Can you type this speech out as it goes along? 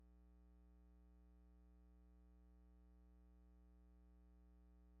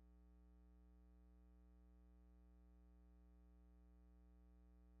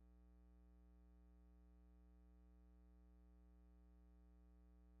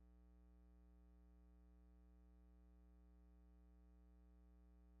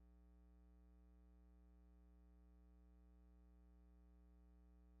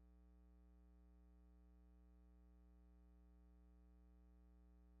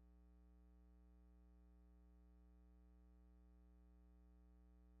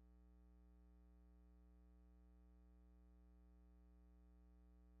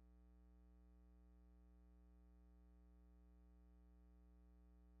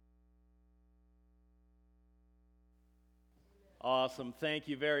Awesome. Thank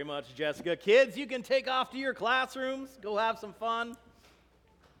you very much, Jessica. Kids, you can take off to your classrooms. Go have some fun.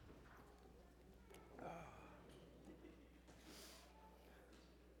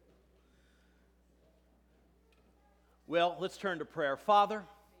 Well, let's turn to prayer. Father,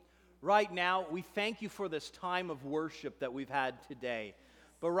 right now, we thank you for this time of worship that we've had today.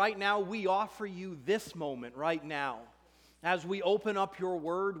 But right now, we offer you this moment right now. As we open up your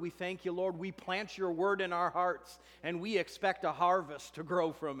word, we thank you, Lord. We plant your word in our hearts, and we expect a harvest to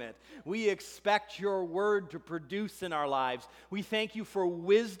grow from it. We expect your word to produce in our lives. We thank you for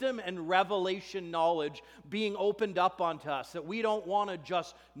wisdom and revelation knowledge being opened up onto us, that we don't want to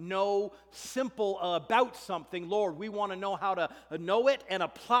just know simple about something, Lord. We want to know how to know it and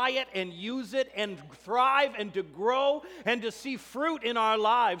apply it and use it and thrive and to grow and to see fruit in our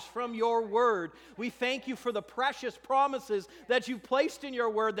lives from your word. We thank you for the precious promises that you've placed in your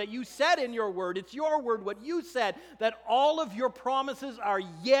word, that you said in your word. It's your word, what you said, that all of your promises are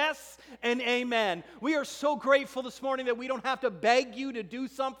yes and amen. We are so grateful this morning that we don't have to beg you to do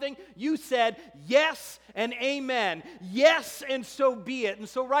something. You said yes and amen. Yes, and so be it. And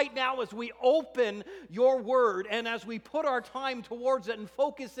so right now, as we open your word and as we put our time towards it and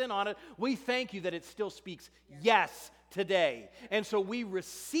focus in on it, we thank you that it still speaks yes today. And so we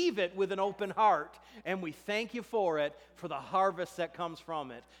receive it with an open heart, and we thank you for it, for the harvest that comes from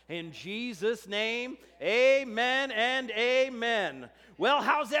it. In Jesus' name, amen and amen. Well,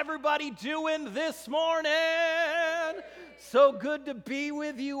 how's everybody doing this morning? So good to be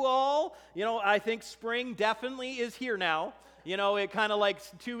with you all. You know, I think spring definitely is here now. You know, it kind of like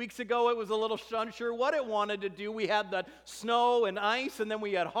 2 weeks ago, it was a little unsure what it wanted to do. We had that snow and ice, and then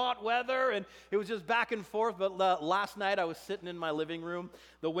we had hot weather, and it was just back and forth. But last night, I was sitting in my living room.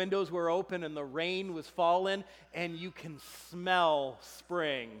 The windows were open, and the rain was falling, and you can smell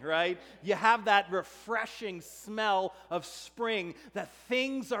spring, right? You have that refreshing smell of spring, that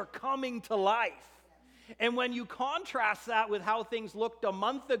things are coming to life. And when you contrast that with how things looked a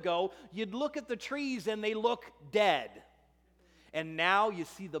month ago, you'd look at the trees, and they look dead. And now you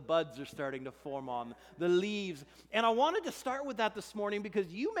see the buds are starting to form on the leaves. And I wanted to start with that this morning because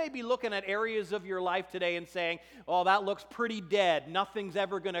you may be looking at areas of your life today and saying, oh, that looks pretty dead. Nothing's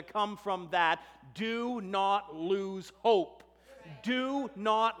ever going to come from that. Do not lose hope. Do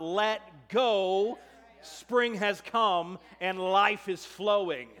not let go. Spring has come and life is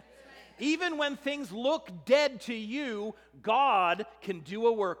flowing. Even when things look dead to you, God can do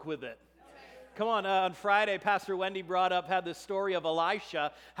a work with it. Come on Friday, Pastor Wendy had this story of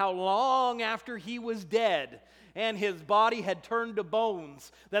Elisha, how long after he was dead and his body had turned to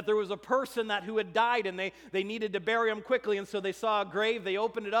bones, that there was a person who had died and they needed to bury him quickly, and so they saw a grave, they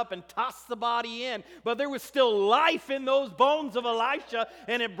opened it up and tossed the body in, but there was still life in those bones of Elisha,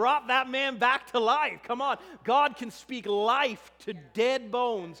 and it brought that man back to life. Come on, God can speak life to dead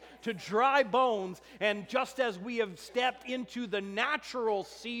bones, to dry bones, and just as we have stepped into the natural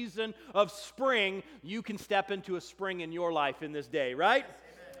season of spring, you can step into a spring in your life in this day, right?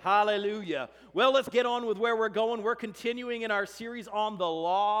 Hallelujah. Well, let's get on with where we're going. We're continuing in our series on the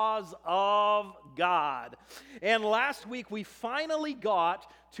laws of God. And last week, we finally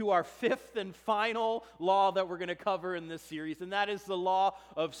got to our fifth and final law that we're going to cover in this series, and that is the law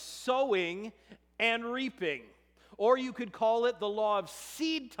of sowing and reaping. Or you could call it the law of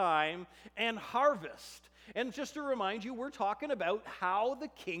seed time and harvest. And just to remind you, we're talking about how the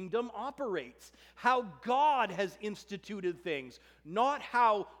kingdom operates, how God has instituted things, not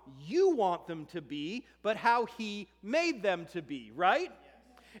how you want them to be, but how He made them to be, right?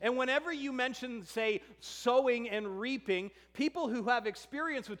 And whenever you mention, say, sowing and reaping, people who have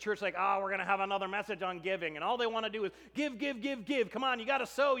experience with church, like, we're going to have another message on giving, and all they want to do is give, give, give, give. Come on, you got to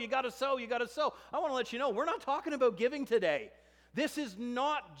sow, you got to sow, you got to sow. I want to let you know, we're not talking about giving today. This is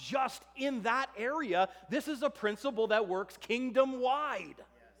not just in that area. This is a principle that works kingdom-wide.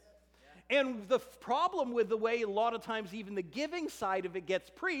 And the problem with the way a lot of times even the giving side of it gets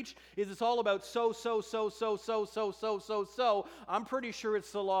preached is it's all about sow. I'm pretty sure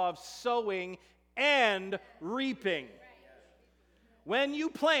it's the law of sowing and reaping. When you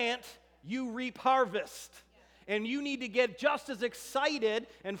plant, you reap harvest. And you need to get just as excited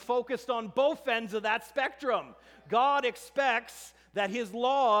and focused on both ends of that spectrum. God expects that His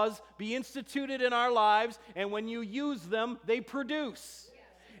laws be instituted in our lives, and when you use them, they produce.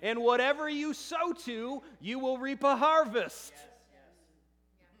 And whatever you sow to, you will reap a harvest.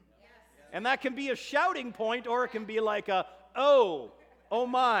 And that can be a shouting point, or it can be like oh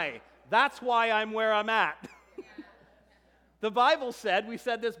my, that's why I'm where I'm at. The Bible said, we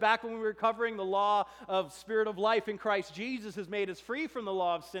said this back when we were covering the law of spirit of life in Christ Jesus has made us free from the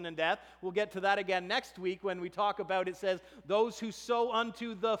law of sin and death. We'll get to that again next week when we talk about, it says, those who sow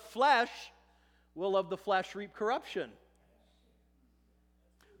unto the flesh will of the flesh reap corruption.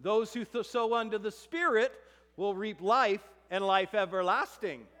 Those who sow unto the Spirit will reap life and life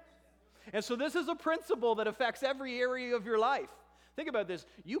everlasting. And so this is a principle that affects every area of your life. Think about this.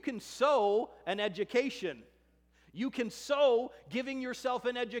 You can sow an education. You can sow giving yourself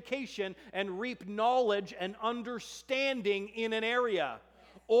an education and reap knowledge and understanding in an area.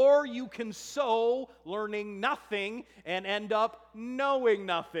 Or you can sow learning nothing and end up knowing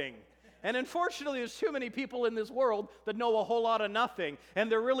nothing. And unfortunately, there's too many people in this world that know a whole lot of nothing. And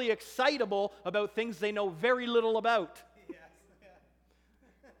they're really excitable about things they know very little about.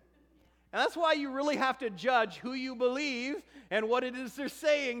 And that's why you really have to judge who you believe and what it is they're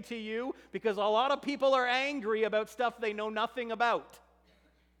saying to you, because a lot of people are angry about stuff they know nothing about.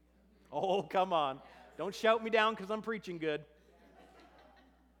 Oh, come on. Don't shout me down because I'm preaching good.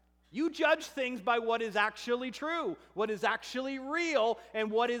 You judge things by what is actually true, what is actually real,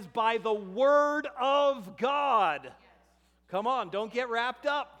 and what is by the Word of God. Come on, don't get wrapped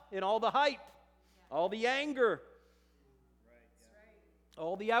up in all the hype, all the anger,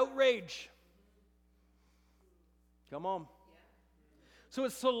 all the outrage. Come on. So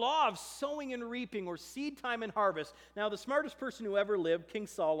it's the law of sowing and reaping, or seed time and harvest. Now, the smartest person who ever lived, King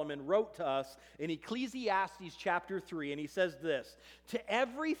Solomon, wrote to us in Ecclesiastes chapter 3, and he says this: to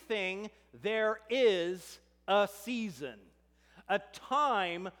everything there is a season, a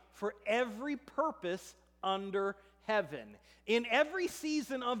time for every purpose under heaven. In every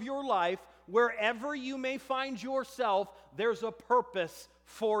season of your life, wherever you may find yourself, there's a purpose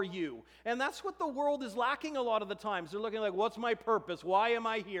for you. And that's what the world is lacking a lot of the times. They're looking like, what's my purpose? Why am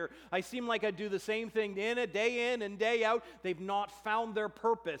I here? I seem like I do the same thing day in and day out. They've not found their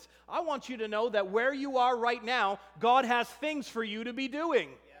purpose. I want you to know that where you are right now, God has things for you to be doing.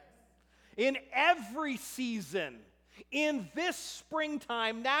 Yes. In every season, in this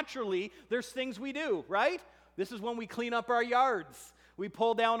springtime, naturally, there's things we do, right? This is when we clean up our yards. We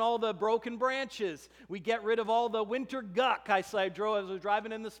pull down all the broken branches. We get rid of all the winter guck. As I was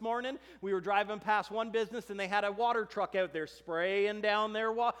driving in this morning, we were driving past one business, and they had a water truck out there spraying down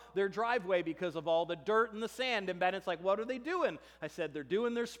their driveway because of all the dirt and the sand. And Bennett's like, what are they doing? I said, they're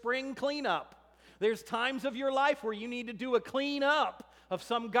doing their spring cleanup. There's times of your life where you need to do a cleanup of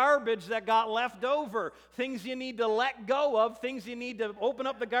some garbage that got left over, things you need to let go of, things you need to open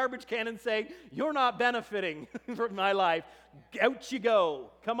up the garbage can and say, you're not benefiting from my life. Out you go.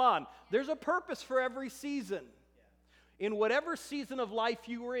 Come on. There's a purpose for every season. In whatever season of life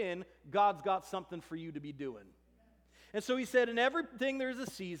you are in, God's got something for you to be doing. And so he said, in everything there's a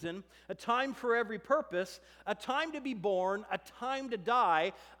season, a time for every purpose, a time to be born, a time to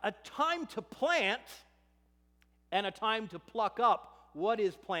die, a time to plant, and a time to pluck up what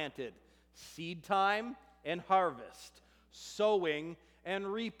is planted. Seed time and harvest, sowing and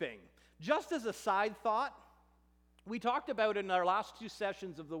reaping. Just as a side thought, we talked about in our last two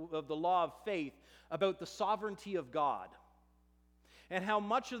sessions of the law of faith about the sovereignty of God, and how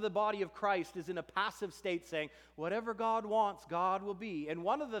much of the body of Christ is in a passive state saying, whatever God wants, God will be. And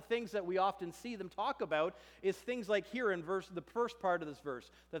one of the things that we often see them talk about is things like here in the first part of this verse,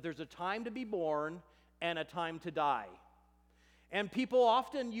 that there's a time to be born and a time to die. And people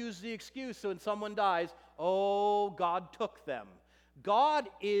often use the excuse, so when someone dies, oh, God took them. God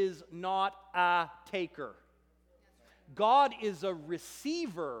is not a taker. God is a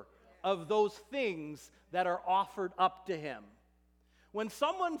receiver of those things that are offered up to him. When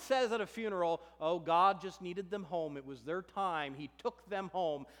someone says at a funeral, oh, God just needed them home, it was their time, he took them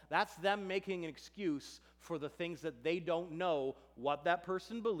home, that's them making an excuse for the things that they don't know what that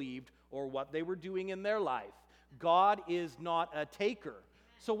person believed or what they were doing in their life. God is not a taker.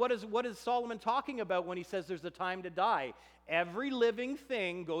 So what is Solomon talking about when he says there's a time to die? Every living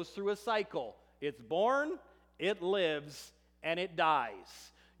thing goes through a cycle. It's born, it lives, and it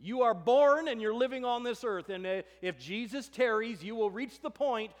dies. You are born and you're living on this earth, and if Jesus tarries, you will reach the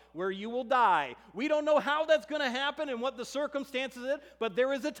point where you will die. We don't know how that's going to happen and what the circumstances are, but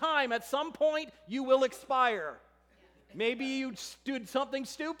there is a time, at some point, you will expire. Maybe you did something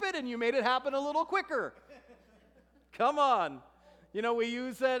stupid and you made it happen a little quicker. Come on. You know, we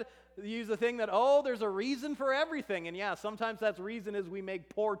use the thing that, oh, there's a reason for everything. And yeah, sometimes that reason is we make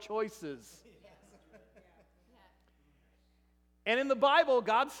poor choices. And in the Bible,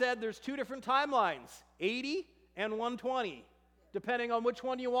 God said there's two different timelines, 80 and 120, depending on which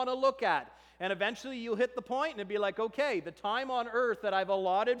one you want to look at. And eventually you'll hit the point and it'll be like, okay, the time on earth that I've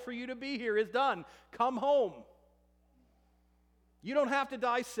allotted for you to be here is done. Come home. You don't have to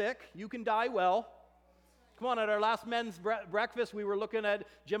die sick. You can die well. Come on, at our last men's breakfast, we were looking at,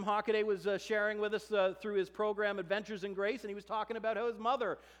 Jim Hockaday was sharing with us through his program, Adventures in Grace, and he was talking about how his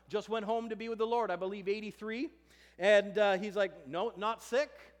mother just went home to be with the Lord, I believe 83. And he's like, no, not sick.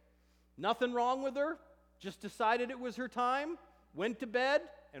 Nothing wrong with her. Just decided it was her time, went to bed,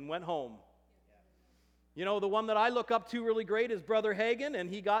 and went home. You know, the one that I look up to really great is Brother Hagin, and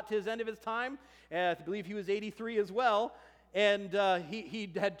he got to his end of his time. I believe he was 83 as well. And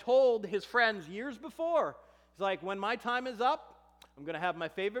he had told his friends years before, he's like, when my time is up, I'm going to have my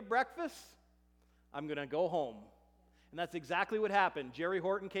favorite breakfast. I'm going to go home. And that's exactly what happened. Jerry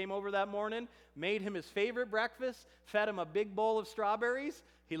Horton came over that morning, made him his favorite breakfast, fed him a big bowl of strawberries.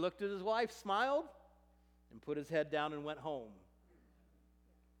 He looked at his wife, smiled, and put his head down and went home.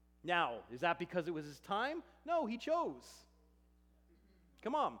 Now, is that because it was his time? No, he chose.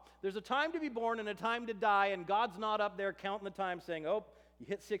 Come on. There's a time to be born and a time to die, and God's not up there counting the time saying, oh, you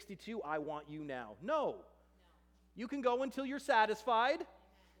hit 62, I want you now. No. You can go until you're satisfied.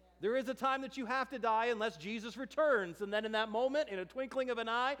 There is a time that you have to die unless Jesus returns, and then in that moment, in a twinkling of an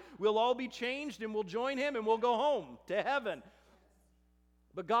eye, we'll all be changed, and we'll join him, and we'll go home to heaven.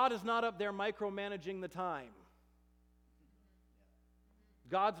 But God is not up there micromanaging the time.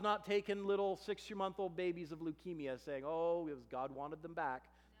 God's not taking little 6-month-old babies of leukemia saying, oh, because God wanted them back,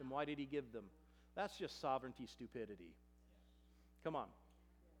 then why did he give them? That's just sovereignty stupidity. Come on.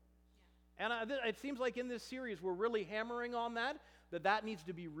 And it seems like in this series we're really hammering on that needs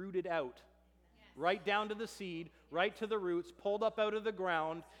to be rooted out. Right down to the seed, right to the roots, pulled up out of the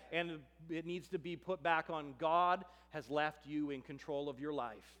ground, and it needs to be put back on God has left you in control of your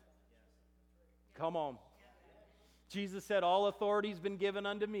life. Come on. Jesus said, all authority's been given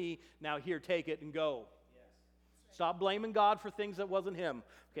unto me. Now here, take it and go. Stop blaming God for things that wasn't him.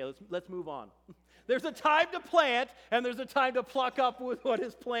 Okay, let's move on. There's a time to plant, and there's a time to pluck up with what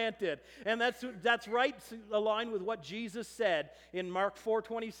is planted. And that's right aligned with what Jesus said in Mark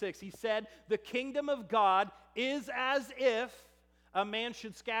 4:26. He said, the kingdom of God is as if a man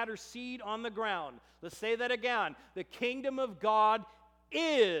should scatter seed on the ground. Let's say that again. The kingdom of God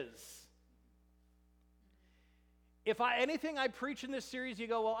is. If anything I preach in this series, you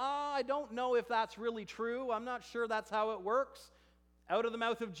go, well, I don't know if that's really true. I'm not sure that's how it works. Out of the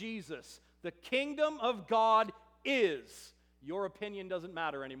mouth of Jesus, the kingdom of God is. Your opinion doesn't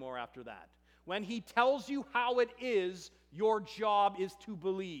matter anymore after that. When he tells you how it is, your job is to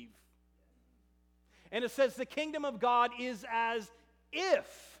believe. And it says the kingdom of God is as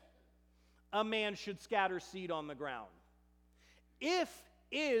if a man should scatter seed on the ground. If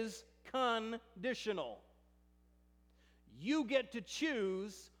is conditional. You get to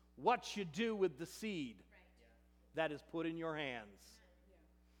choose what you do with the seed that is put in your hands.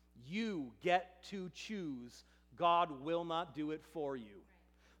 You get to choose. God will not do it for you.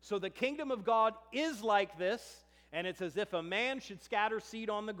 So the kingdom of God is like this, and it's as if a man should scatter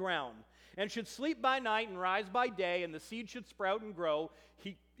seed on the ground, and should sleep by night and rise by day, and the seed should sprout and grow.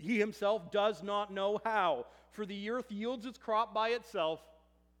 He himself does not know how. For the earth yields its crop by itself,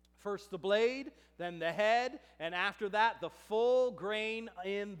 first the blade, then the head, and after that, the full grain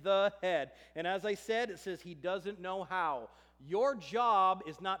in the head. And as I said, it says he doesn't know how. Your job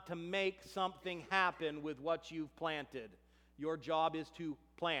is not to make something happen with what you've planted. Your job is to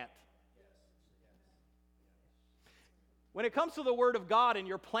plant. When it comes to the Word of God and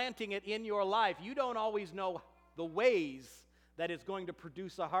you're planting it in your life, you don't always know the ways that it's going to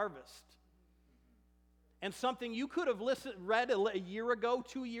produce a harvest. And something you could have read a year ago,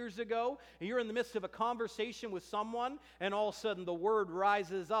 2 years ago, and you're in the midst of a conversation with someone, and all of a sudden the word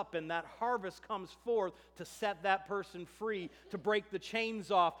rises up, and that harvest comes forth to set that person free, to break the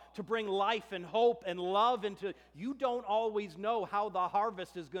chains off, to bring life and hope and love into. You don't always know how the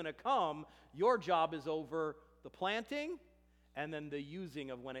harvest is going to come. Your job is over the planting and then the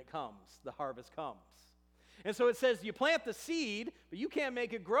using of when it comes, the harvest comes. And so it says you plant the seed, but you can't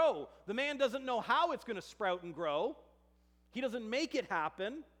make it grow. The man doesn't know how it's going to sprout and grow. He doesn't make it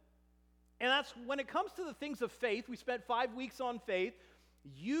happen. And that's when it comes to the things of faith. We spent 5 weeks on faith.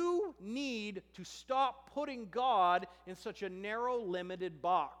 You need to stop putting God in such a narrow, limited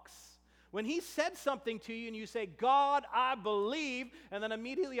box. When he said something to you and you say, God, I believe, and then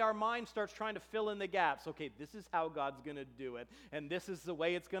immediately our mind starts trying to fill in the gaps. Okay, this is how God's going to do it, and this is the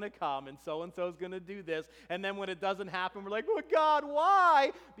way it's going to come, and so is going to do this. And then when it doesn't happen, we're like, well, God,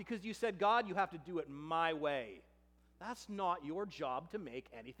 why? Because you said, God, you have to do it my way. That's not your job to make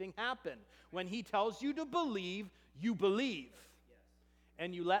anything happen. When he tells you to believe, you believe.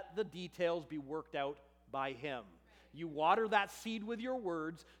 And you let the details be worked out by him. You water that seed with your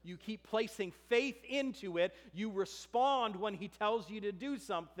words. You keep placing faith into it. You respond when he tells you to do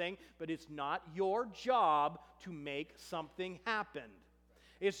something, but it's not your job to make something happen.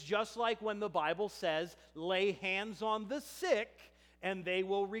 It's just like when the Bible says, lay hands on the sick and they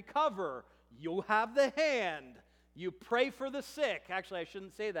will recover. You'll have the hand. You pray for the sick. Actually, I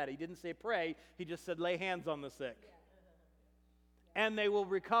shouldn't say that. He didn't say pray. He just said lay hands on the sick. And they will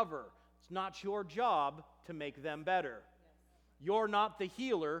recover. It's not your job to make them better. You're not the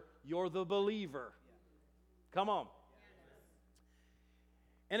healer. You're the believer. Come on.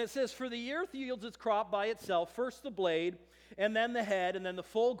 And it says, for the earth yields its crop by itself, first the blade, and then the head, and then the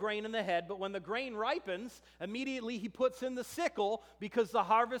full grain in the head. But when the grain ripens, immediately he puts in the sickle because the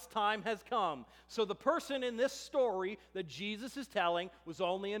harvest time has come. So the person in this story that Jesus is telling was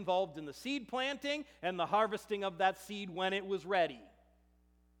only involved in the seed planting and the harvesting of that seed when it was ready.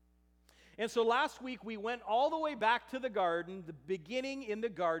 And so last week we went all the way back to the garden, the beginning in the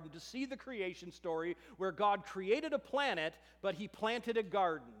garden, to see the creation story where God created a planet, but he planted a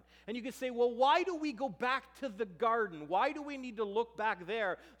garden. And you can say, well, why do we go back to the garden? Why do we need to look back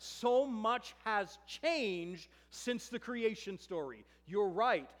there? So much has changed since the creation story. You're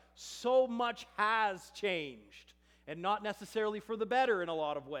right. So much has changed, and not necessarily for the better in a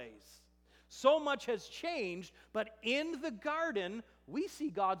lot of ways. So much has changed, but in the garden, we see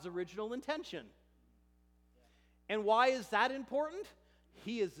God's original intention. And why is that important?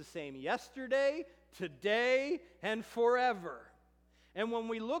 He is the same yesterday, today, and forever. And when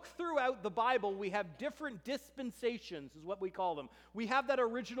we look throughout the Bible, we have different dispensations, is what we call them. We have that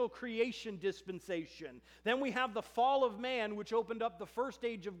original creation dispensation. Then we have the fall of man, which opened up the first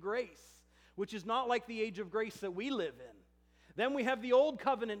age of grace, which is not like the age of grace that we live in. Then we have the Old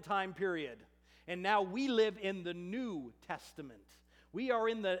Covenant time period, and now we live in the New Testament. We are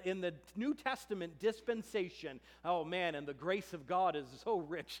in the New Testament dispensation. Oh man, and the grace of God is so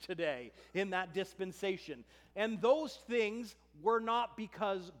rich today in that dispensation. And those things were not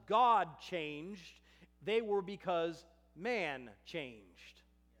because God changed, they were because man changed.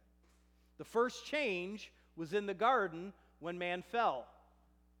 The first change was in the garden when man fell.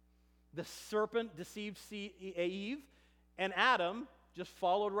 The serpent deceived Eve, and Adam just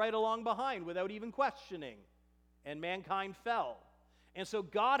followed right along behind without even questioning, and mankind fell. And so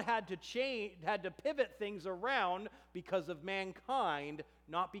God had to pivot things around because of mankind,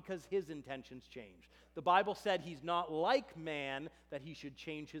 not because his intentions changed. The Bible said he's not like man that he should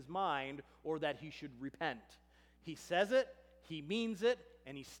change his mind or that he should repent. He says it, he means it,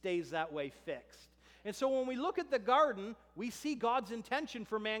 and he stays that way fixed. And so when we look at the garden, we see God's intention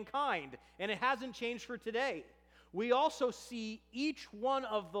for mankind, and it hasn't changed for today. We also see each one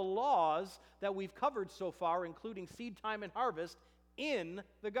of the laws that we've covered so far, including seed time and harvest, in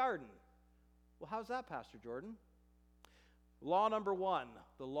the garden. Well, how's that, Pastor Jordan? Law number 1,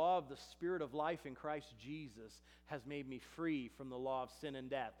 the law of the Spirit of life in Christ Jesus has made me free from the law of sin and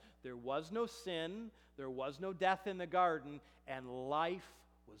death. There was no sin, there was no death in the garden, and life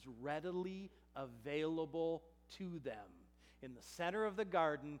was readily available to them. In the center of the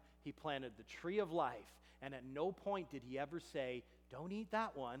garden, he planted the tree of life, and at no point did he ever say, don't eat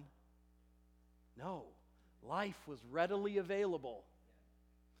that one. No, life was readily available.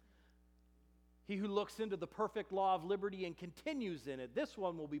 He who looks into the perfect law of liberty and continues in it, this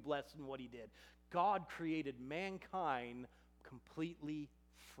one will be blessed in what he did. God created mankind completely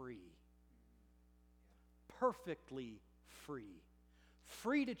free. Perfectly free.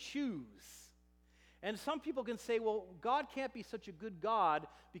 Free to choose. And some people can say, well, God can't be such a good God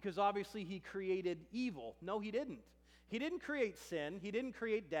because obviously he created evil. No, he didn't. He didn't create sin, he didn't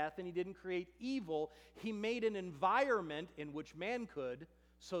create death, and he didn't create evil. He made an environment in which man could,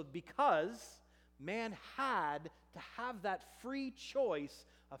 so because man had to have that free choice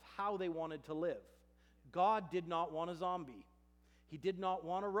of how they wanted to live. God did not want a zombie. He did not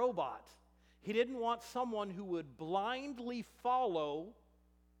want a robot. He didn't want someone who would blindly follow,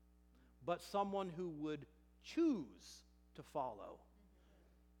 but someone who would choose to follow.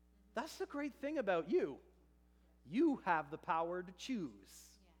 That's the great thing about you. You have the power to choose.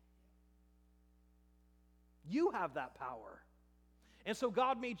 You have that power. And so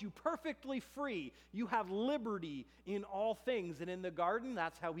God made you perfectly free. You have liberty in all things. And in the garden,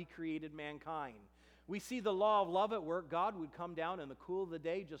 that's how he created mankind. We see the law of love at work. God would come down in the cool of the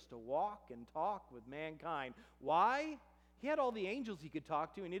day just to walk and talk with mankind. Why? He had all the angels he could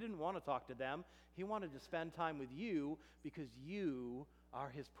talk to, and he didn't want to talk to them. He wanted to spend time with you because you are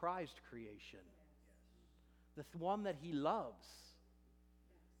his prized creation. The one that he loves.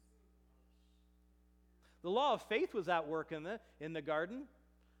 The law of faith was at work in the garden.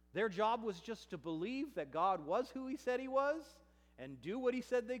 Their job was just to believe that God was who he said he was and do what he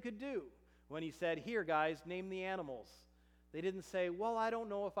said they could do. When he said, here, guys, name the animals. They didn't say, well, I don't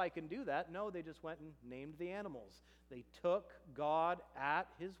know if I can do that. No, they just went and named the animals. They took God at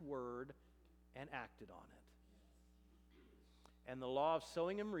his word and acted on it. And the law of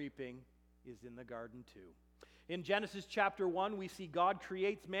sowing and reaping is in the garden too. In Genesis chapter 1, we see God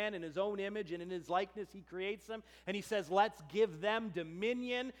creates man in his own image, and in his likeness he creates them. And he says, let's give them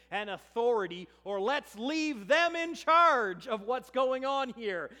dominion and authority, or let's leave them in charge of what's going on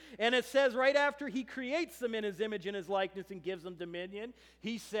here. And it says right after he creates them in his image and his likeness and gives them dominion,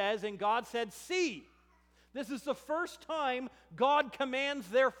 he says, and God said, see. This is the first time God commands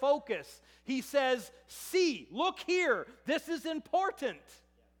their focus. He says, see, look here, this is important.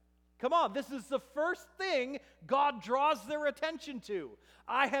 Come on, this is the first thing God draws their attention to.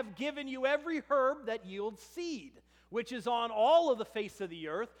 I have given you every herb that yields seed, which is on all of the face of the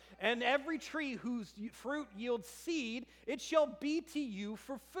earth, and every tree whose fruit yields seed, it shall be to you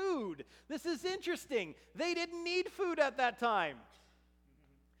for food. This is interesting. They didn't need food at that time.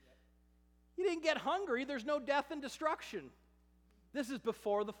 You didn't get hungry. There's no death and destruction. This is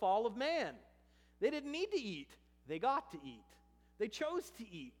before the fall of man. They didn't need to eat. They got to eat. They chose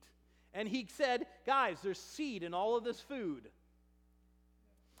to eat. And he said, guys, there's seed in all of this food.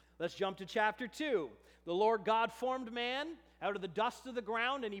 Let's jump to chapter 2. The Lord God formed man out of the dust of the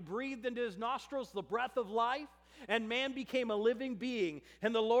ground, and he breathed into his nostrils the breath of life, and man became a living being.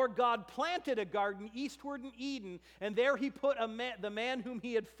 And the Lord God planted a garden eastward in Eden, and there he put the man whom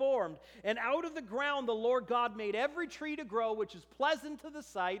he had formed. And out of the ground the Lord God made every tree to grow, which is pleasant to the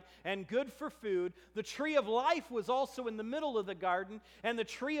sight and good for food. The tree of life was also in the middle of the garden, and the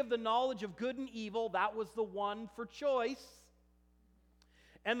tree of the knowledge of good and evil, that was the one for choice.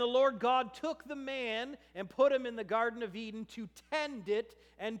 And the Lord God took the man and put him in the Garden of Eden to tend it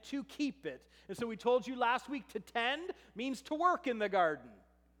and to keep it. And so we told you last week, to tend means to work in the garden.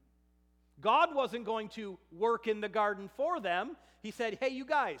 God wasn't going to work in the garden for them. He said, hey, you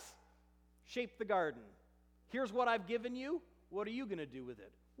guys, shape the garden. Here's what I've given you. What are you going to do with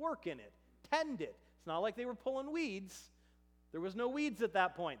it? Work in it. Tend it. It's not like they were pulling weeds. There was no weeds at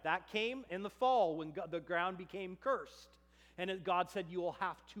that point. That came in the fall when the ground became cursed. And God said, you will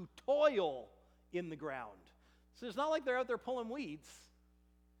have to toil in the ground. So it's not like they're out there pulling weeds.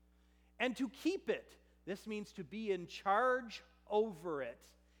 And to keep it, this means to be in charge over it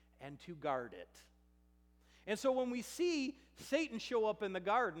and to guard it. And so when we see Satan show up in the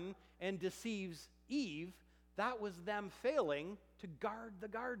garden and deceives Eve, that was them failing to guard the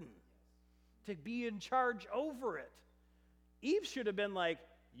garden, to be in charge over it. Eve should have been like,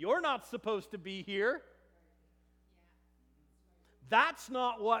 you're not supposed to be here. That's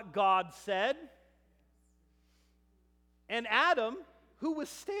not what God said. And Adam, who was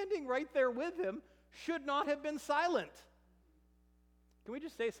standing right there with him, should not have been silent. Can we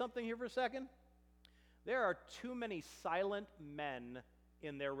just say something here for a second? There are too many silent men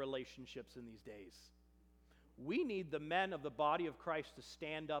in their relationships in these days. We need the men of the body of Christ to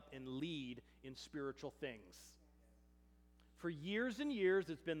stand up and lead in spiritual things. For years and years,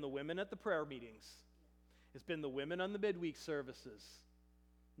 it's been the women at the prayer meetings. It's been the women on the midweek services.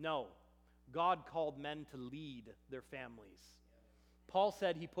 No, God called men to lead their families. Paul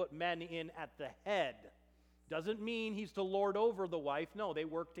said he put men in at the head. Doesn't mean he's to lord over the wife. No, they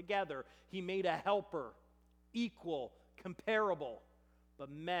work together. He made a helper, equal, comparable.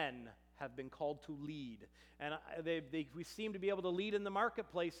 But men have been called to lead. And we seem to be able to lead in the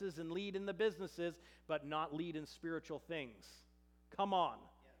marketplaces and lead in the businesses, but not lead in spiritual things. Come on,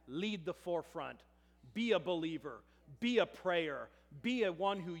 lead the forefront. Be a believer. Be a prayer. Be a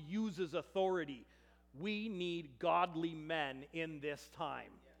one who uses authority. We need godly men in this time.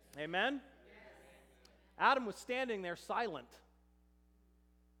 Yes. Amen? Yes. Adam was standing there silent.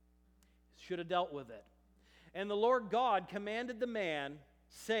 Should have dealt with it. And the Lord God commanded the man,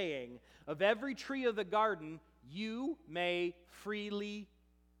 saying, of every tree of the garden you may freely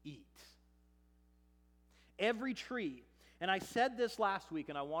eat. Every tree. And I said this last week,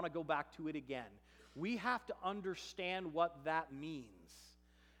 and I want to go back to it again. We have to understand what that means.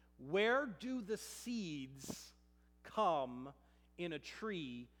 Where do the seeds come in a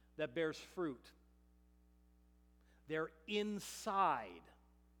tree that bears fruit? They're inside.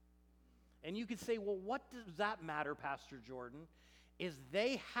 And you could say, well, what does that matter, Pastor Jordan? Is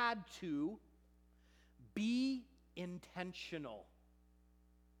they had to be intentional.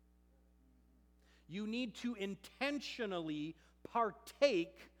 You need to intentionally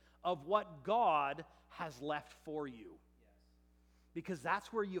partake of what God has left for you. Because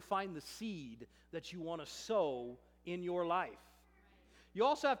that's where you find the seed that you want to sow in your life. You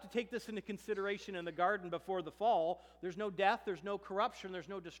also have to take this into consideration in the garden before the fall. There's no death, there's no corruption, there's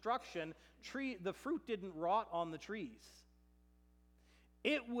no destruction. The fruit didn't rot on the trees.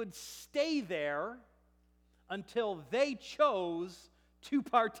 It would stay there until they chose to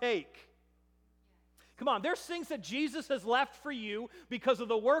partake. Come on, there's things that Jesus has left for you because of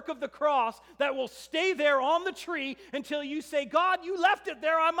the work of the cross that will stay there on the tree until you say, God, you left it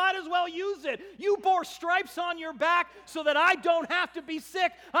there, I might as well use it. You bore stripes on your back so that I don't have to be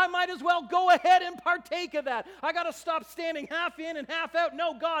sick. I might as well go ahead and partake of that. I got to stop standing half in and half out.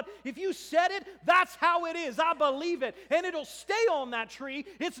 No, God, if you said it, that's how it is. I believe it. And it'll stay on that tree.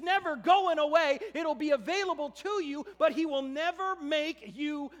 It's never going away. It'll be available to you, but He will never make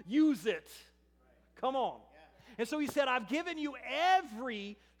you use it. Come on. And so He said, I've given you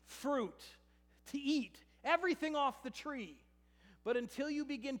every fruit to eat, everything off the tree. But until you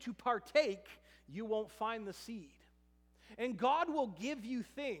begin to partake, you won't find the seed. And God will give you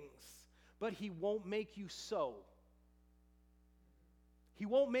things, but He won't make you sow. He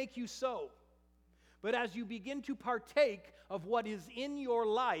won't make you sow. But as you begin to partake of what is in your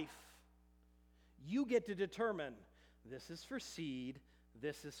life, you get to determine, this is for seed,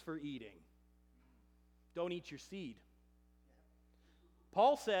 this is for eating. Don't eat your seed.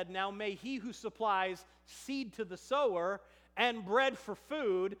 Paul said, now may He who supplies seed to the sower and bread for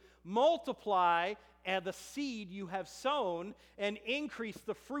food multiply the seed you have sown and increase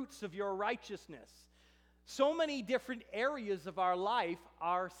the fruits of your righteousness. So many different areas of our life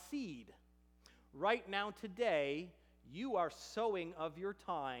are seed. Right now, today, you are sowing of your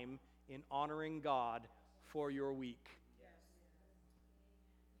time in honoring God for your week.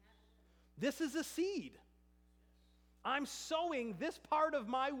 This is a seed. I'm sowing this part of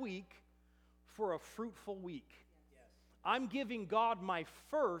my week for a fruitful week. I'm giving God my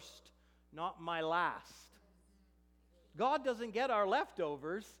first, not my last. God doesn't get our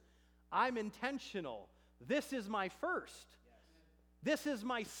leftovers. I'm intentional. This is my first. This is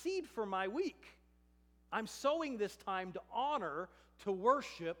my seed for my week. I'm sowing this time to honor, to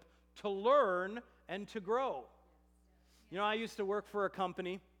worship, to learn, and to grow. You know, I used to work for a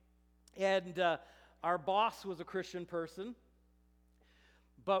company, and our boss was a Christian person,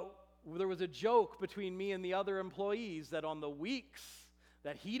 but there was a joke between me and the other employees that on the weeks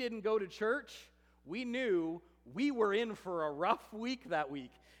that he didn't go to church, we knew we were in for a rough week that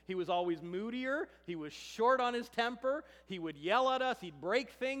week. He was always moodier. He was short on his temper. He would yell at us. He'd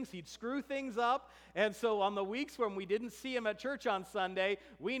break things. He'd screw things up. And so on the weeks when we didn't see him at church on Sunday,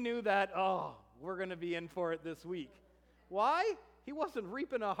 we knew that, we're going to be in for it this week. Why? He wasn't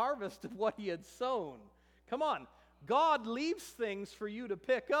reaping a harvest of what he had sown. Come on. God leaves things for you to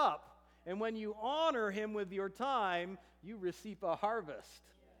pick up. And when you honor Him with your time, you receive a harvest.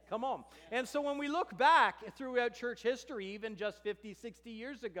 Come on. And so when we look back throughout church history, even just 50, 60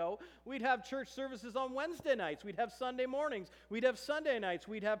 years ago, we'd have church services on Wednesday nights. We'd have Sunday mornings. We'd have Sunday nights.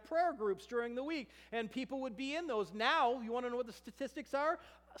 We'd have prayer groups during the week. And people would be in those. Now, you want to know what the statistics are?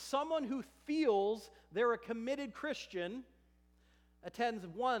 Someone who feels they're a committed Christian attends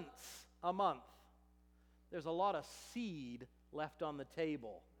once a month. There's a lot of seed left on the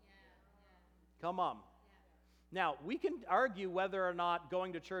table. Come on. Now, we can argue whether or not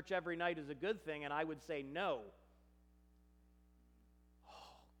going to church every night is a good thing, and I would say no.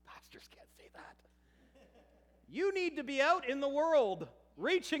 Oh, pastors can't say that. You need to be out in the world,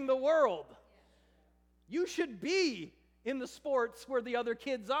 reaching the world. You should be in the sports where the other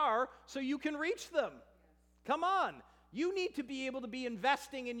kids are so you can reach them. Come on. You need to be able to be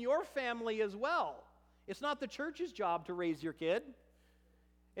investing in your family as well. It's not the church's job to raise your kid.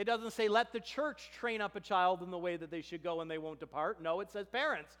 It doesn't say, let the church train up a child in the way that they should go and they won't depart. No, it says,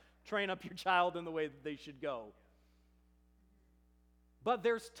 parents, train up your child in the way that they should go. But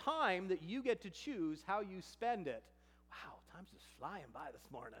there's time that you get to choose how you spend it. Wow, time's just flying by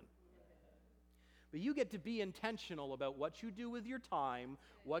this morning. But you get to be intentional about what you do with your time,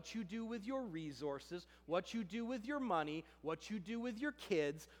 what you do with your resources, what you do with your money, what you do with your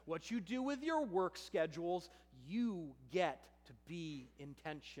kids, what you do with your work schedules. You get to be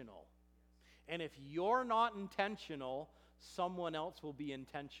intentional. And if you're not intentional, someone else will be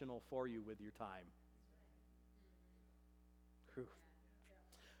intentional for you with your time. Whew.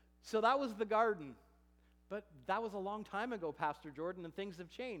 So that was the garden. But that was a long time ago, Pastor Jordan, and things have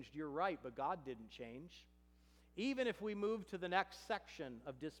changed. You're right, but God didn't change. Even if we move to the next section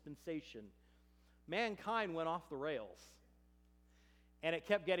of dispensation, mankind went off the rails. And it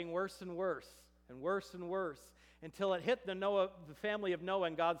kept getting worse and worse, and worse and worse, until it hit the family of Noah,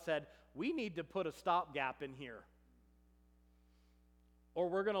 and God said, we need to put a stopgap in here, or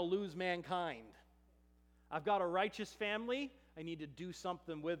we're going to lose mankind. I've got a righteous family. I need to do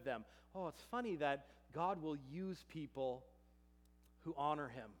something with them. Oh, it's funny that God will use people who honor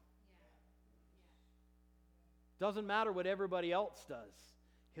him. Doesn't matter what everybody else does.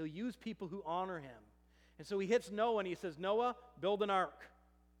 He'll use people who honor him. And so he hits Noah and he says, Noah, build an ark.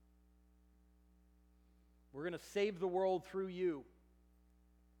 We're going to save the world through you.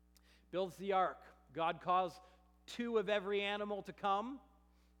 Builds the ark. God caused 2 of every animal to come.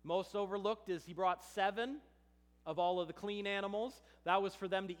 Most overlooked is he brought 7 of all of the clean animals. That was for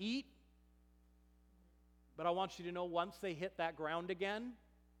them to eat. But I want you to know, once they hit that ground again,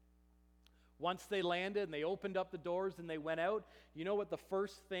 once they landed and they opened up the doors and they went out, you know what the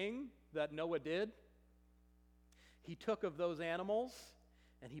first thing that Noah did? He took of those animals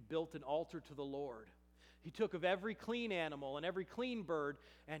and he built an altar to the Lord. He took of every clean animal and every clean bird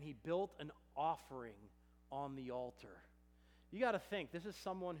and he built an offering on the altar. You got to think, this is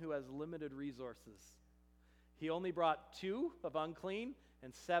someone who has limited resources. He only brought 2 of unclean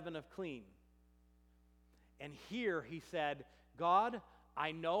and 7 of clean. And here he said, God,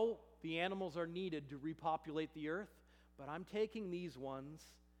 I know the animals are needed to repopulate the earth, but I'm taking these ones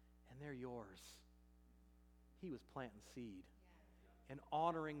and they're yours. He was planting seed and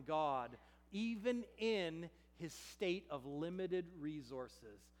honoring God even in his state of limited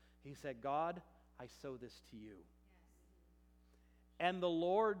resources. He said, God, I sow this to you. And the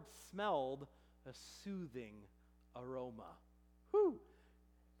Lord smelled a soothing aroma. Whew!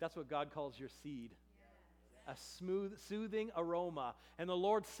 That's what God calls your seed. A smooth, soothing aroma. And the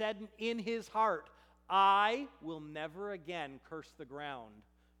Lord said in his heart, I will never again curse the ground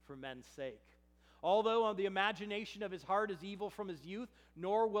for men's sake. Although the imagination of his heart is evil from his youth,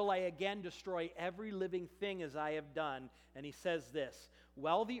 nor will I again destroy every living thing as I have done. And he says this,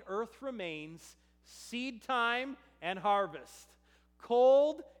 while the earth remains, seed time and harvest,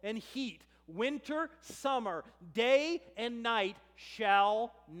 cold and heat, winter, summer, day and night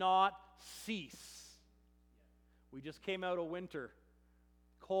shall not cease. We just came out of winter.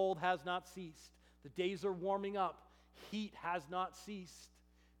 Cold has not ceased. The days are warming up. Heat has not ceased.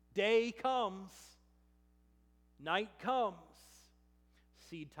 Day comes. Night comes.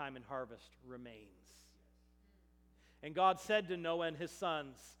 Seed time and harvest remains. And God said to Noah and his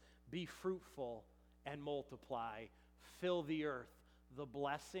sons, be fruitful and multiply. Fill the earth. The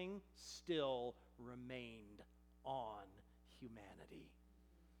blessing still remained on humanity.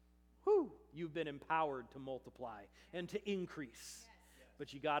 Whew, you've been empowered to multiply and to increase. Yes.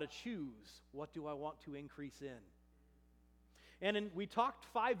 But you got to choose, what do I want to increase in? And we talked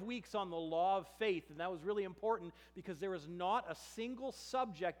 5 weeks on the law of faith, and that was really important because there is not a single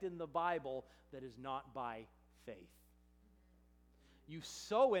subject in the Bible that is not by faith. You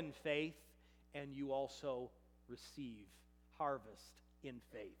sow in faith, and you also receive harvest in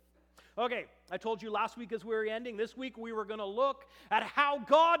faith. Okay, I told you last week as we were ending. This week we were going to look at how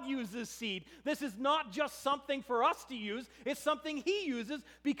God uses seed. This is not just something for us to use. It's something he uses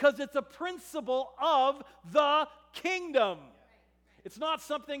because it's a principle of the kingdom. It's not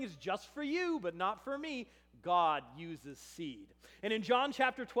something that's just for you, but not for me. God uses seed. And in John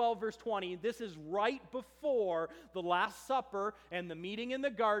chapter 12, verse 20, this is right before the Last Supper and the meeting in the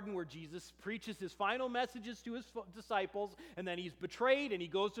garden where Jesus preaches his final messages to his disciples, and then he's betrayed and he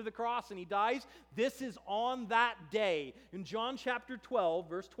goes to the cross and he dies. This is on that day. In John chapter 12,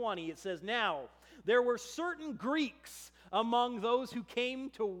 verse 20, it says, now, there were certain Greeks among those who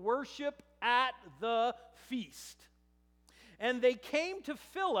came to worship at the feast. And they came to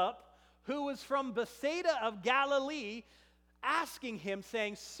Philip, who was from Bethsaida of Galilee, asking him,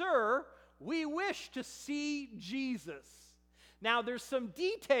 saying, Sir, we wish to see Jesus. Now, there's some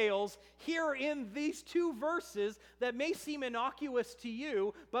details here in these 2 verses that may seem innocuous to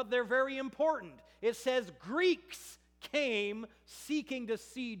you, but they're very important. It says Greeks came seeking to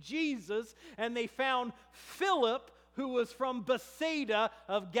see Jesus, and they found Philip, who was from Bethsaida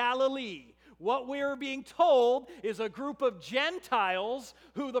of Galilee. What we are being told is a group of Gentiles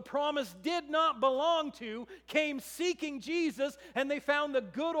who the promise did not belong to came seeking Jesus, and they found the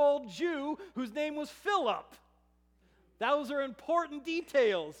good old Jew whose name was Philip. Those are important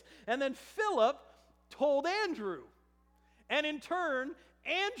details. And then Philip told Andrew. And in turn,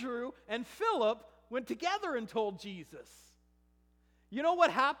 Andrew and Philip went together and told Jesus. You know what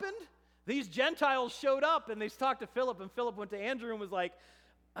happened? These Gentiles showed up and they talked to Philip, and Philip went to Andrew and was like,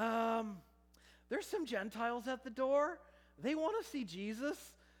 there's some Gentiles at the door. They want to see Jesus.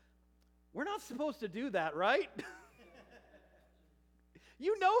 We're not supposed to do that, right?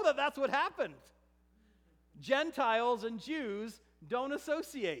 You know that that's what happened. Gentiles and Jews don't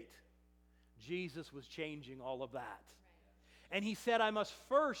associate. Jesus was changing all of that. And he said, I must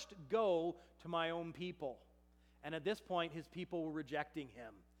first go to my own people. And at this point, his people were rejecting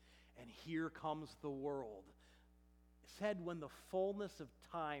him. And here comes the world. It said when the fullness of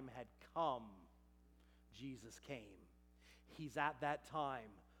time had come, Jesus came. He's at that time.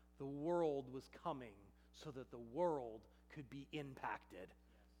 The world was coming so that the world could be impacted.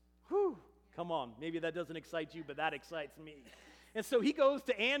 Whew. Come on, maybe that doesn't excite you, but that excites me. And so he goes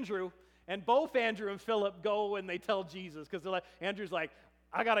to Andrew, and both Andrew and Philip go and they tell Jesus, because Andrew's like,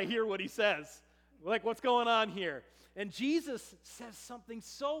 I got to hear what he says. Like, what's going on here? And Jesus says something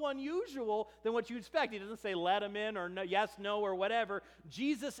so unusual than what you expect. He doesn't say let him in or no, yes, no, or whatever.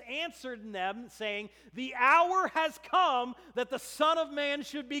 Jesus answered them saying, the hour has come that the Son of Man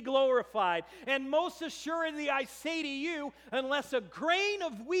should be glorified. And most assuredly I say to you, unless a grain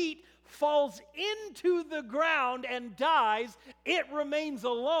of wheat falls into the ground and dies, it remains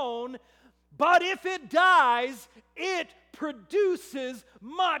alone. But if it dies, it produces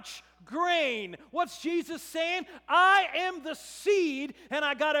much grain. What's Jesus saying? I am the seed, and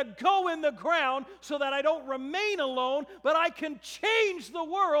I got to go in the ground so that I don't remain alone, but I can change the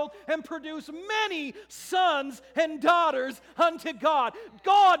world and produce many sons and daughters unto God.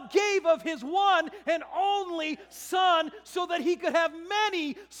 God gave of his one and only Son so that he could have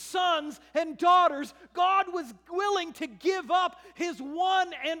many sons and daughters. God was willing to give up his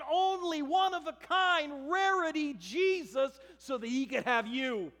one and only, one of a kind, rarity, Jesus, so that he could have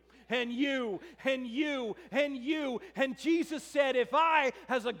you. And you, and you, and you. And Jesus said, if I,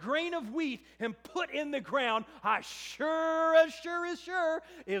 as a grain of wheat, am put in the ground, I sure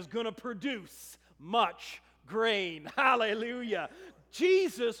is going to produce much grain. Hallelujah.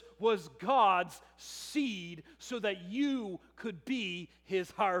 Jesus was God's seed so that you could be his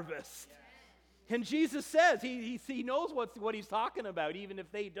harvest. And Jesus says, he knows what he's talking about, even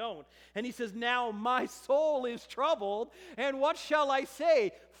if they don't. And he says, now my soul is troubled, and what shall I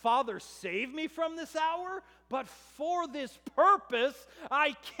say? Father, save me from this hour? But for this purpose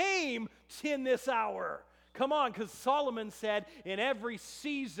I came in this hour. Come on, because Solomon said, in every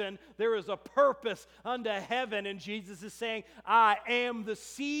season there is a purpose unto heaven. And Jesus is saying, I am the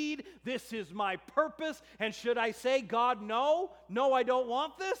seed. This is my purpose. And should I say, God, no? No, I don't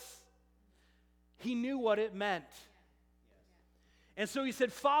want this? He knew what it meant. And so he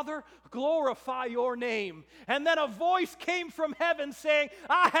said, Father, glorify your name. And then a voice came from heaven saying,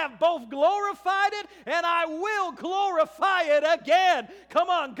 I have both glorified it and I will glorify it again. Come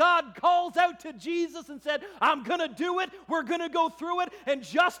on, God calls out to Jesus and said, I'm going to do it. We're going to go through it. And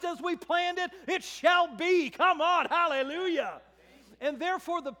just as we planned it, it shall be. Come on, hallelujah. And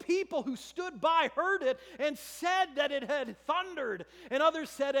therefore the people who stood by heard it and said that it had thundered. And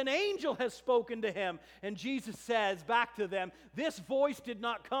others said, an angel has spoken to him. And Jesus says back to them, this voice did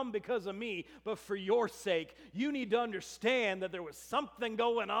not come because of me, but for your sake. You need to understand that there was something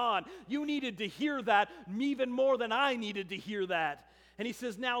going on. You needed to hear that even more than I needed to hear that. And he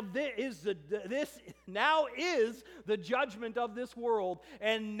says, now is the judgment of this world,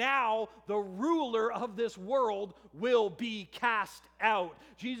 and now the ruler of this world will be cast out.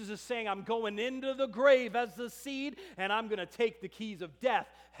 Jesus is saying, I'm going into the grave as the seed, and I'm going to take the keys of death,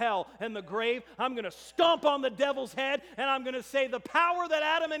 hell, and the grave. I'm going to stomp on the devil's head, and I'm going to say, the power that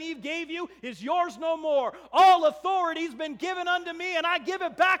Adam and Eve gave you is yours no more. All authority has been given unto me, and I give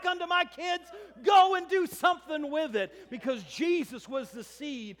it back unto my kids. Go and do something with it, because Jesus was the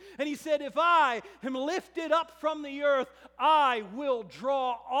seed. And he said, if I am lifted up from the earth, I will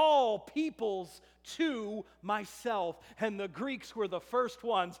draw all peoples to myself. And the Greeks were the first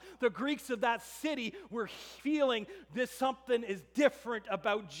ones. The Greeks of that city were feeling this something is different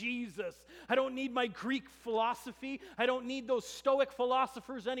about Jesus. I don't need my Greek philosophy. I don't need those Stoic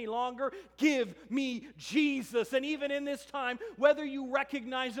philosophers any longer. Give me Jesus. And even in this time, whether you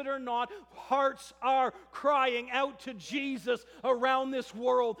recognize it or not, hearts are crying out to Jesus around this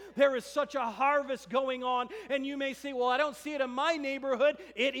world. There is such a harvest going on. And you may say, well, I don't see it in my neighborhood.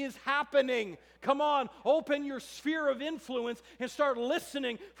 It is happening. Come on, open your sphere of influence and start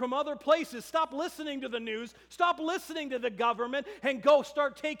listening from other places. Stop listening to the news. Stop listening to the government and go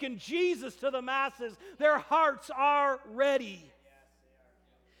start taking Jesus to the masses. Their hearts are ready.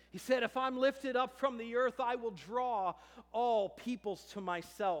 He said, if I'm lifted up from the earth, I will draw all peoples to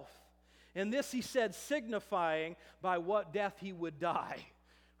myself. And this he said, signifying by what death he would die.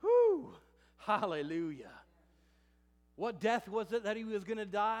 Whew, hallelujah. What death was it that he was going to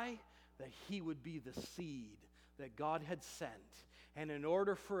die? That he would be the seed that God had sent. And in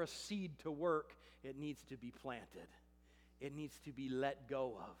order for a seed to work, it needs to be planted. It needs to be let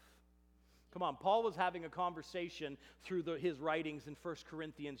go of. Come on, Paul was having a conversation through his writings in 1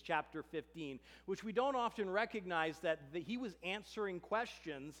 Corinthians chapter 15, which we don't often recognize that he was answering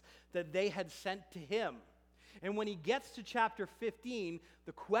questions that they had sent to him. And when he gets to chapter 15,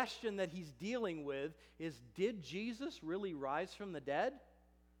 the question that he's dealing with is, did Jesus really rise from the dead?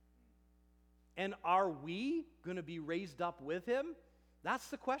 And are we going to be raised up with him? That's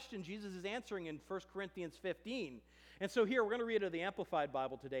the question Jesus is answering in 1 Corinthians 15. And so here, we're going to read out of the Amplified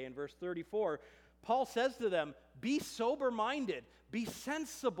Bible today in verse 34. Paul says to them, be sober-minded, be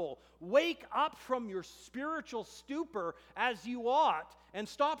sensible, wake up from your spiritual stupor as you ought, and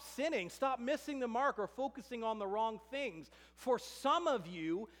stop sinning, stop missing the mark or focusing on the wrong things. For some of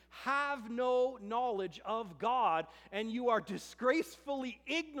you have no knowledge of God, and you are disgracefully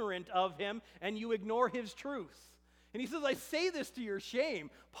ignorant of him, and you ignore his truths. And he says, I say this to your shame.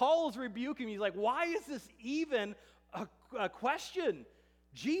 Paul is rebuking me. He's like, why is this even a question?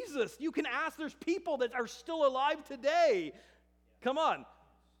 Jesus, you can ask, there's people that are still alive today. Come on.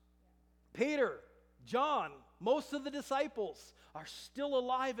 Peter, John, most of the disciples are still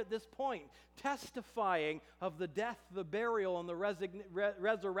alive at this point, testifying of the death, the burial, and the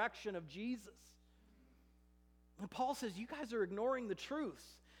resurrection of Jesus. And Paul says, you guys are ignoring the truths.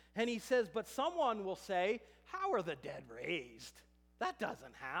 And he says, but someone will say, how are the dead raised? That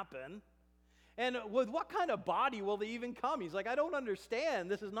doesn't happen. And with what kind of body will they even come? He's like, I don't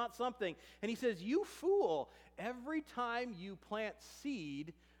understand. This is not something. And he says, you fool, every time you plant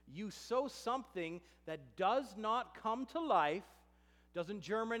seed, you sow something that does not come to life, doesn't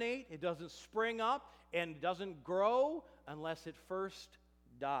germinate, it doesn't spring up, and doesn't grow unless it first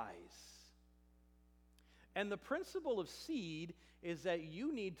dies. And the principle of seed is that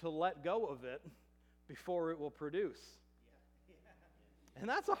you need to let go of it before it will produce. And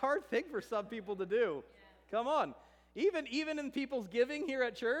that's a hard thing for some people to do. Come on. Even in people's giving here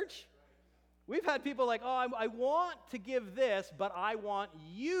at church, we've had people like, oh, I want to give this, but I want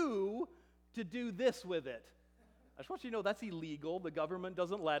you to do this with it. I just want you to know that's illegal. The government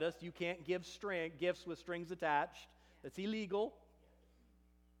doesn't let us. You can't give gifts with strings attached. That's illegal.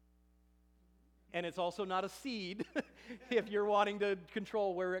 And it's also not a seed if you're wanting to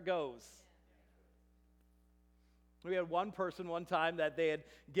control where it goes. We had one person one time that they had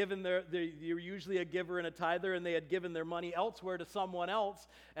given you're usually a giver and a tither, and they had given their money elsewhere to someone else,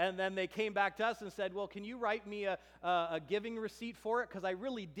 and then they came back to us and said, well, can you write me a giving receipt for it, because I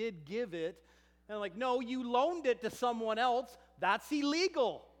really did give it. And I'm like, no, you loaned it to someone else. That's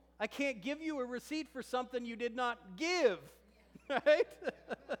illegal. I can't give you a receipt for something you did not give, right?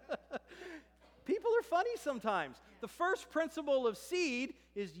 People are funny sometimes. The first principle of seed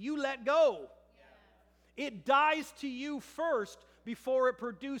is you let go. It dies to you first before it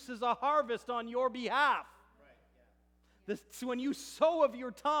produces a harvest on your behalf. So when you sow of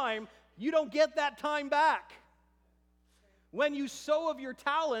your time, you don't get that time back. When you sow of your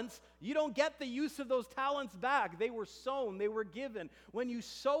talents, you don't get the use of those talents back. They were sown, they were given. When you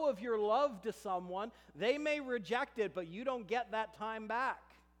sow of your love to someone, they may reject it, but you don't get that time back.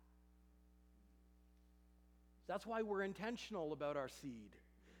 That's why we're intentional about our seed.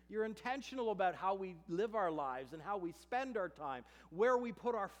 You're intentional about how we live our lives and how we spend our time, where we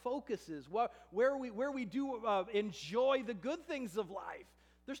put our focuses, where we do enjoy the good things of life.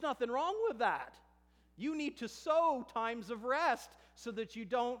 There's nothing wrong with that. You need to sow times of rest so that you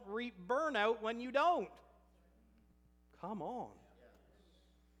don't reap burnout when you don't. Come on.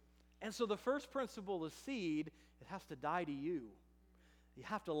 And so the first principle of seed, it has to die to you. You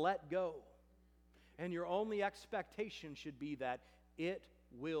have to let go. And your only expectation should be that it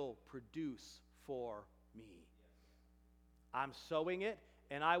will produce for me. I'm sowing it,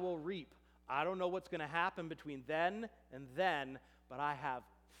 and I will reap. I don't know what's going to happen between then and then, but I have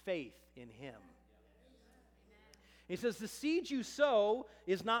faith in him. He says, the seed you sow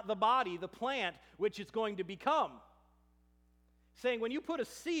is not the body, the plant, which it's going to become. Saying when you put a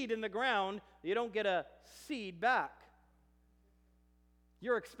seed in the ground, you don't get a seed back.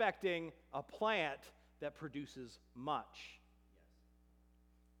 You're expecting a plant that produces much.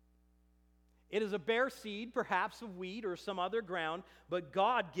 It is a bare seed, perhaps of wheat or some other ground, but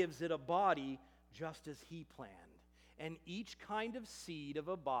God gives it a body just as he planned. And each kind of seed of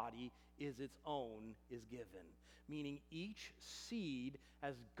a body is given. Meaning each seed,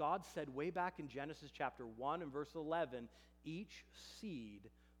 as God said way back in Genesis chapter 1 and verse 11, each seed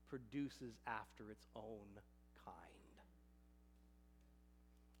produces after its own kind.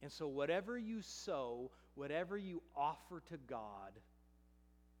 And so whatever you sow, whatever you offer to God,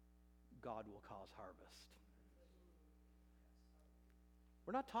 God will cause harvest.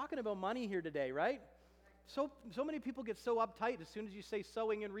 We're not talking about money here today, right? So many people get so uptight as soon as you say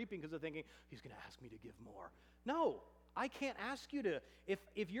sowing and reaping because they're thinking, he's going to ask me to give more. No, I can't ask you to.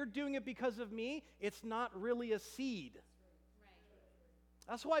 If you're doing it because of me, it's not really a seed.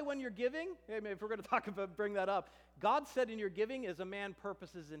 That's why when you're giving, if we're going to bring that up, God said in your giving as a man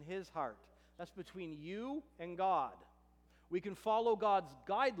purposes in his heart. That's between you and God. We can follow God's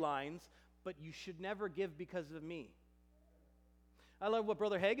guidelines, but you should never give because of me. I love what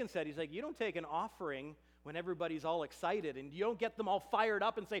Brother Hagin said. He's like, you don't take an offering when everybody's all excited, and you don't get them all fired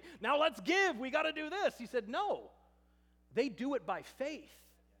up and say, now let's give, we got to do this. He said, no. They do it by faith.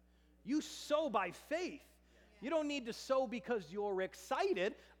 You sow by faith. You don't need to sow because you're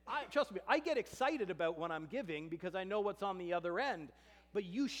excited. Trust me, I get excited about when I'm giving because I know what's on the other end. But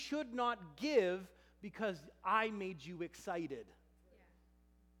you should not give because I made you excited.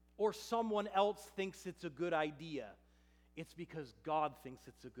 Or someone else thinks it's a good idea. It's because God thinks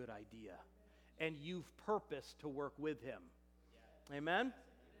it's a good idea. And you've purposed to work with him. Amen?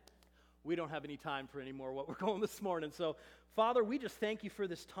 We don't have any time for any more what we're going this morning. So, Father, we just thank you for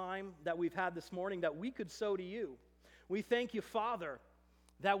this time that we've had this morning that we could sow to you. We thank you, Father,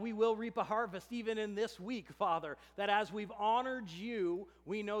 that we will reap a harvest even in this week, Father, that as we've honored you,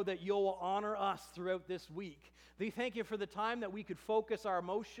 we know that you'll honor us throughout this week. We thank you for the time that we could focus our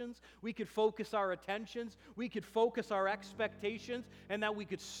emotions, we could focus our attentions, we could focus our expectations, and that we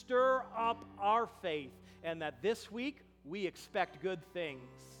could stir up our faith, and that this week we expect good things.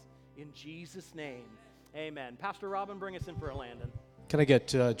 In Jesus' name, amen. Pastor Robin, bring us in for a landing. Can I get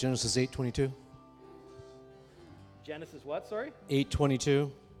Genesis 8:22? Genesis what, sorry? 8:22.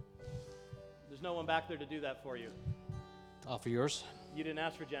 There's no one back there to do that for you. For yours? You didn't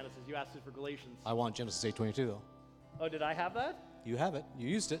ask for Genesis, you asked it for Galatians. I want Genesis 8:22 though. Oh, did I have that? You have it. You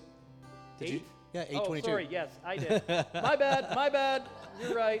used it. Did 8? you? Yeah, 8:22. Oh, sorry, yes, I did. My bad.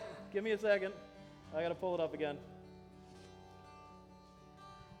 You're right. Give me a second. I got to pull it up again.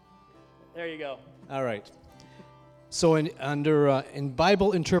 There you go. All right. So in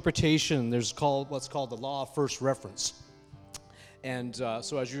Bible interpretation, there's what's called the law of first reference. And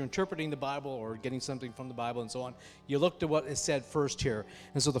so as you're interpreting the Bible or getting something from the Bible and so on, you look at what is said first here.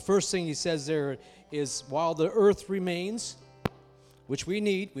 And so the first thing he says there is, while the earth remains, which we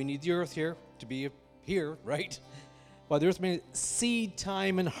need the earth here to be here, right? While the earth remains, seed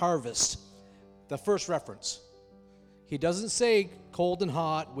time and harvest. The first reference. He doesn't say cold and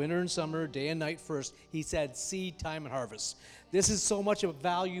hot, winter and summer, day and night first. He said seed time and harvest. This is so much a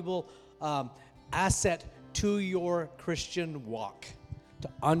valuable asset to your Christian walk, to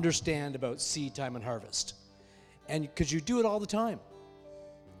understand about seed time and harvest. And because you do it all the time.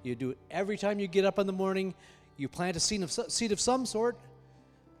 You do it every time you get up in the morning, you plant a seed of some sort.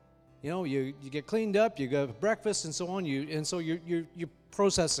 You know, you get cleaned up, you go breakfast and so on, so you're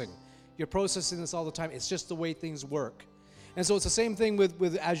processing. You're processing this all the time. It's just the way things work. And so it's the same thing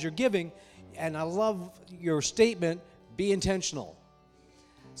with as you're giving. And I love your statement, be intentional.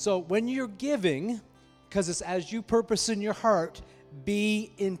 So when you're giving, because it's as you purpose in your heart,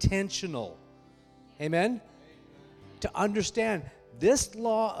 be intentional. Amen? To understand this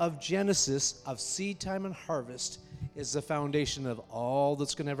law of Genesis of seed time and harvest is the foundation of all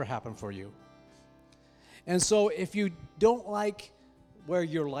that's going to ever happen for you. And so if you don't like where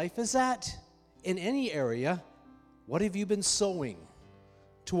your life is at in any area, what have you been sowing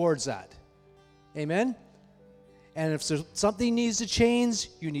towards that? Amen? And if something needs to change,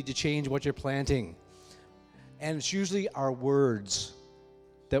 you need to change what you're planting. And it's usually our words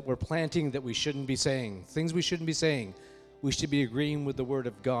that we're planting that we shouldn't be saying, things we shouldn't be saying. We should be agreeing with the Word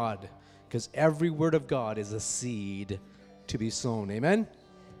of God, because every Word of God is a seed to be sown. Amen?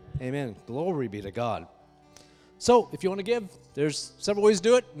 Amen. Glory be to God. So, if you want to give, there's several ways to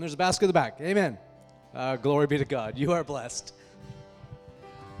do it, and there's a basket at the back. Amen. Glory be to God. You are blessed.